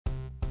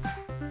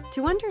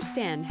To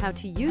understand how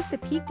to use the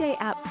Peak Day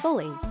app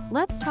fully,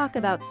 let's talk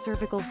about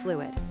cervical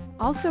fluid,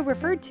 also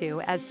referred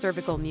to as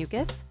cervical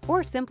mucus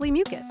or simply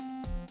mucus.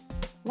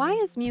 Why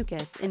is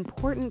mucus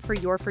important for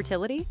your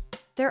fertility?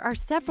 There are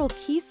several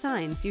key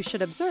signs you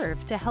should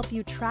observe to help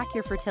you track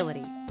your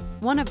fertility.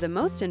 One of the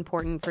most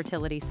important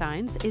fertility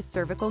signs is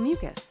cervical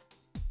mucus.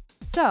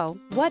 So,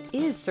 what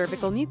is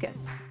cervical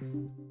mucus?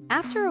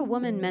 After a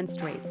woman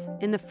menstruates,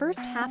 in the first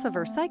half of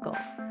her cycle,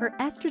 her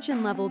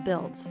estrogen level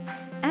builds.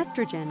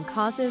 Estrogen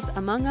causes,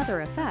 among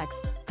other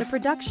effects, the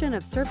production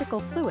of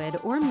cervical fluid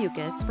or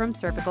mucus from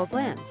cervical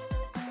glands.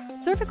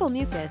 Cervical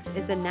mucus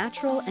is a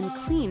natural and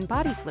clean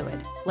body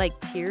fluid, like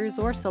tears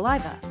or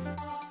saliva.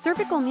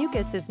 Cervical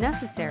mucus is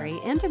necessary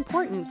and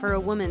important for a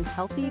woman's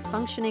healthy,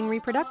 functioning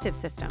reproductive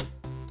system.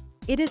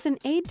 It is an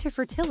aid to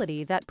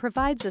fertility that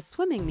provides a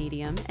swimming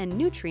medium and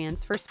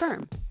nutrients for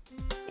sperm.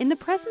 In the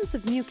presence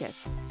of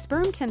mucus,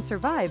 sperm can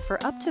survive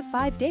for up to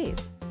 5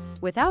 days.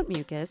 Without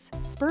mucus,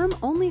 sperm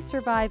only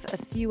survive a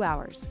few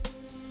hours.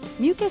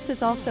 Mucus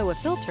is also a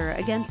filter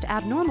against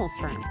abnormal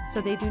sperm,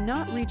 so they do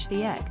not reach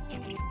the egg.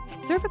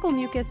 Cervical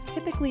mucus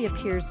typically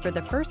appears for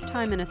the first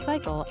time in a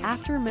cycle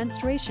after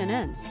menstruation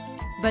ends,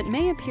 but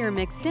may appear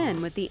mixed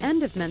in with the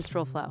end of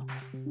menstrual flow.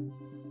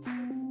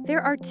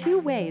 There are 2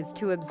 ways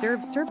to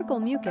observe cervical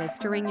mucus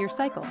during your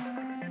cycle: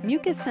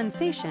 mucus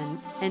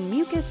sensations and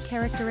mucus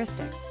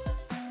characteristics.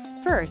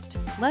 First,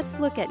 let's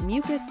look at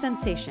mucus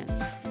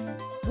sensations.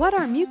 What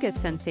are mucus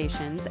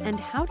sensations and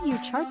how do you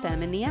chart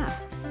them in the app?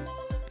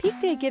 Peak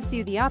Day gives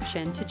you the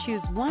option to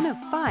choose one of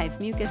 5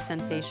 mucus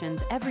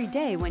sensations every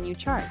day when you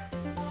chart.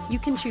 You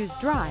can choose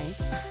dry,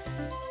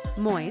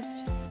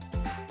 moist,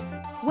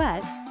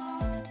 wet,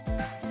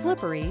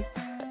 slippery,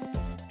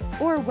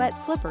 or wet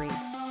slippery.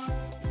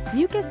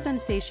 Mucus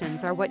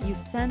sensations are what you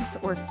sense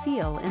or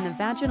feel in the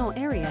vaginal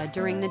area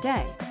during the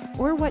day,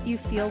 or what you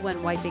feel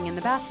when wiping in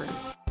the bathroom.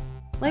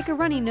 Like a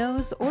runny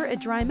nose or a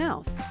dry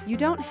mouth, you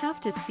don't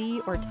have to see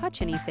or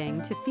touch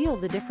anything to feel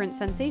the different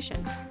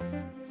sensation.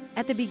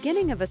 At the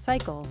beginning of a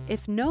cycle,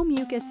 if no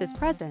mucus is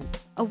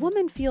present, a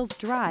woman feels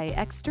dry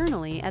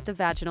externally at the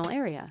vaginal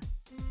area.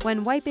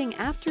 When wiping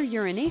after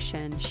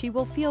urination, she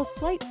will feel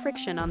slight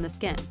friction on the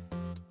skin.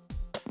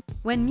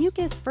 When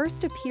mucus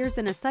first appears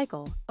in a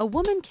cycle, a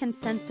woman can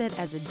sense it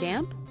as a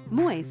damp,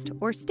 moist,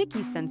 or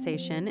sticky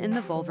sensation in the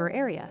vulvar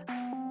area,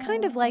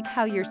 kind of like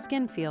how your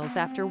skin feels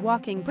after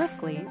walking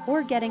briskly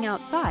or getting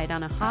outside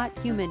on a hot,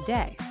 humid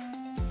day.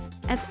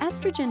 As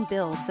estrogen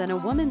builds and a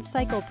woman's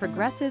cycle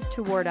progresses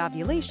toward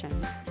ovulation,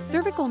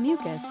 cervical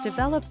mucus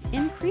develops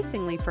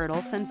increasingly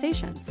fertile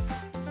sensations.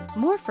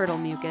 More fertile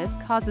mucus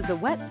causes a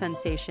wet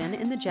sensation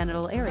in the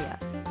genital area.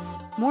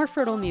 More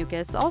fertile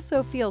mucus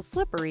also feels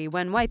slippery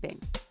when wiping.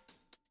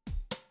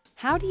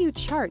 How do you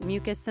chart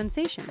mucus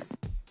sensations?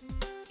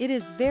 It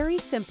is very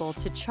simple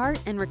to chart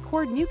and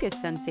record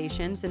mucus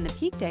sensations in the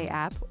Peak Day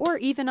app or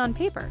even on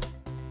paper.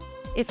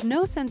 If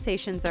no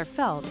sensations are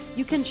felt,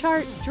 you can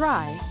chart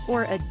dry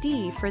or a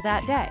D for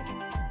that day.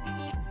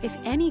 If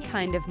any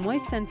kind of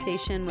moist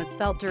sensation was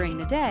felt during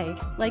the day,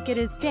 like it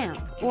is damp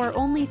or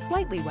only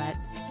slightly wet,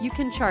 you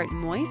can chart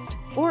moist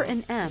or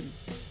an M.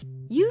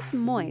 Use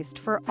moist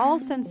for all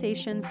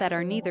sensations that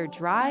are neither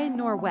dry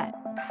nor wet.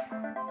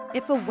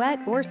 If a wet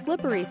or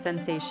slippery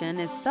sensation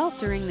is felt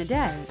during the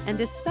day,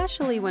 and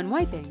especially when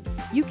wiping,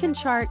 you can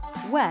chart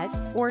wet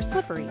or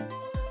slippery.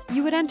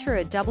 You would enter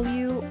a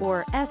W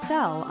or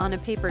SL on a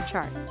paper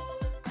chart.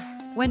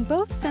 When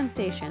both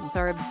sensations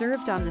are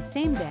observed on the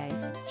same day,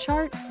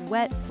 chart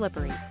wet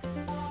slippery.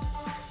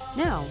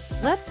 Now,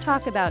 let's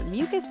talk about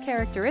mucus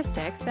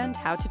characteristics and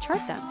how to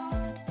chart them.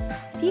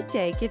 Peak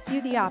Day gives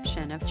you the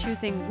option of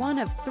choosing one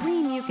of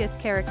 3 mucus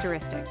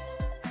characteristics.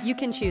 You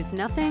can choose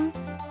nothing,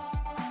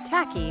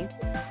 tacky,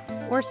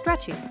 or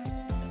stretchy.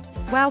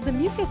 While the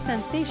mucus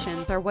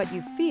sensations are what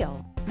you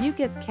feel,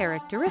 mucus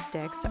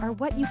characteristics are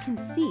what you can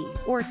see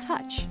or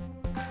touch.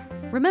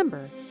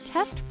 Remember,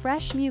 test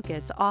fresh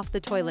mucus off the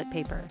toilet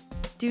paper.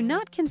 Do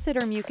not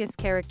consider mucus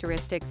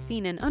characteristics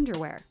seen in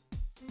underwear.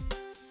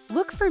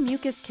 Look for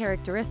mucus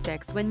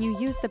characteristics when you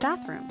use the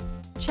bathroom.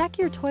 Check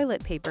your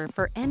toilet paper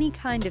for any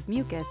kind of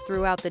mucus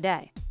throughout the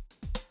day.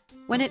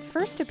 When it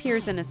first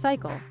appears in a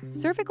cycle,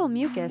 cervical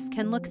mucus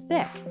can look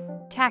thick,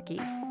 tacky,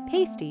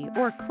 pasty,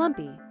 or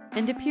clumpy,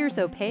 and appears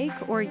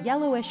opaque or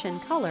yellowish in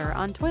color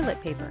on toilet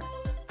paper.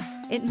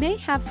 It may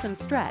have some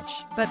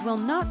stretch, but will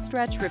not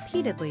stretch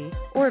repeatedly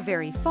or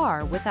very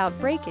far without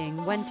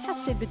breaking when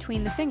tested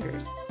between the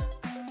fingers.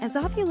 As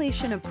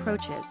ovulation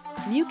approaches,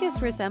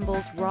 mucus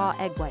resembles raw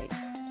egg white.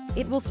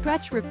 It will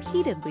stretch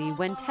repeatedly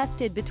when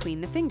tested between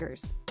the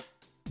fingers.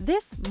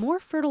 This more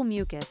fertile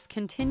mucus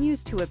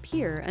continues to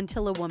appear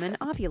until a woman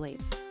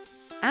ovulates.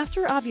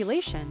 After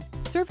ovulation,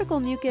 cervical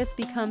mucus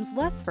becomes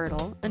less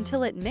fertile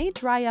until it may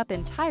dry up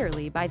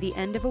entirely by the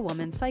end of a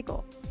woman's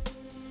cycle.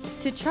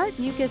 To chart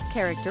mucus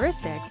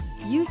characteristics,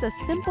 use a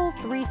simple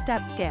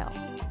 3-step scale.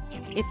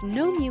 If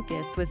no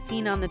mucus was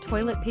seen on the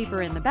toilet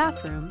paper in the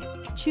bathroom,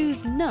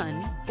 choose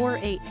none or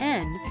a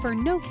N for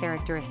no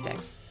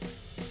characteristics.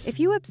 If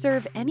you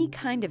observe any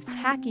kind of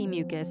tacky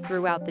mucus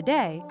throughout the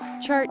day,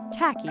 chart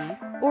tacky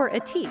or a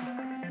T.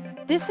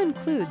 This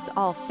includes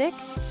all thick,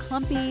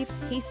 clumpy,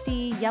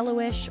 pasty,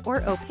 yellowish,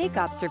 or opaque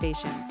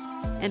observations,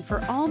 and for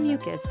all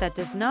mucus that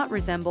does not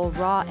resemble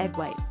raw egg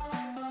white.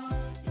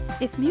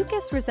 If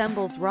mucus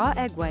resembles raw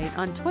egg white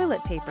on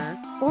toilet paper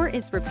or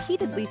is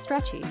repeatedly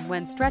stretchy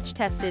when stretch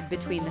tested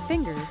between the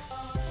fingers,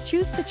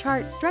 choose to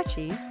chart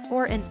stretchy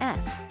or an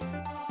S.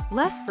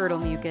 Less fertile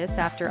mucus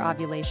after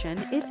ovulation,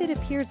 if it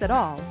appears at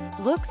all,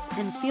 looks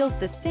and feels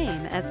the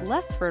same as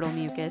less fertile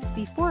mucus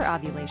before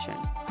ovulation.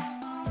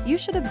 You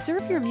should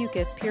observe your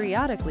mucus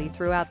periodically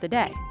throughout the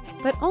day,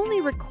 but only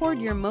record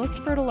your most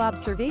fertile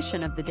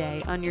observation of the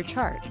day on your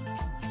chart.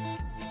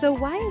 So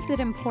why is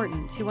it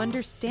important to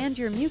understand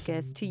your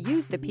mucus to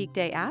use the Peak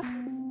Day app?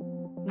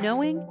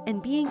 Knowing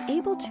and being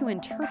able to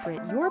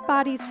interpret your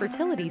body's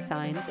fertility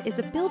signs is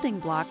a building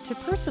block to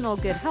personal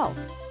good health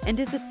and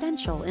is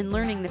essential in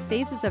learning the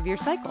phases of your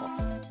cycle,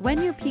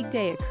 when your peak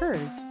day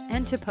occurs,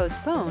 and to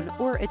postpone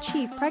or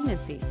achieve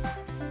pregnancy.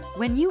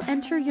 When you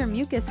enter your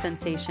mucus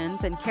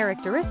sensations and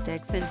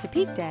characteristics into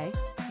peak day,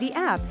 the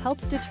app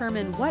helps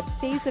determine what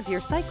phase of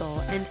your cycle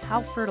and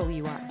how fertile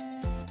you are.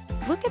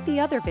 Look at the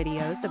other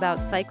videos about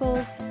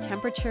cycles,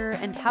 temperature,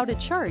 and how to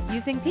chart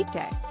using peak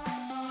day.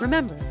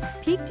 Remember,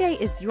 Peak Day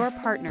is your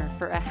partner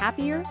for a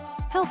happier,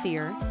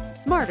 healthier,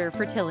 smarter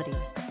fertility.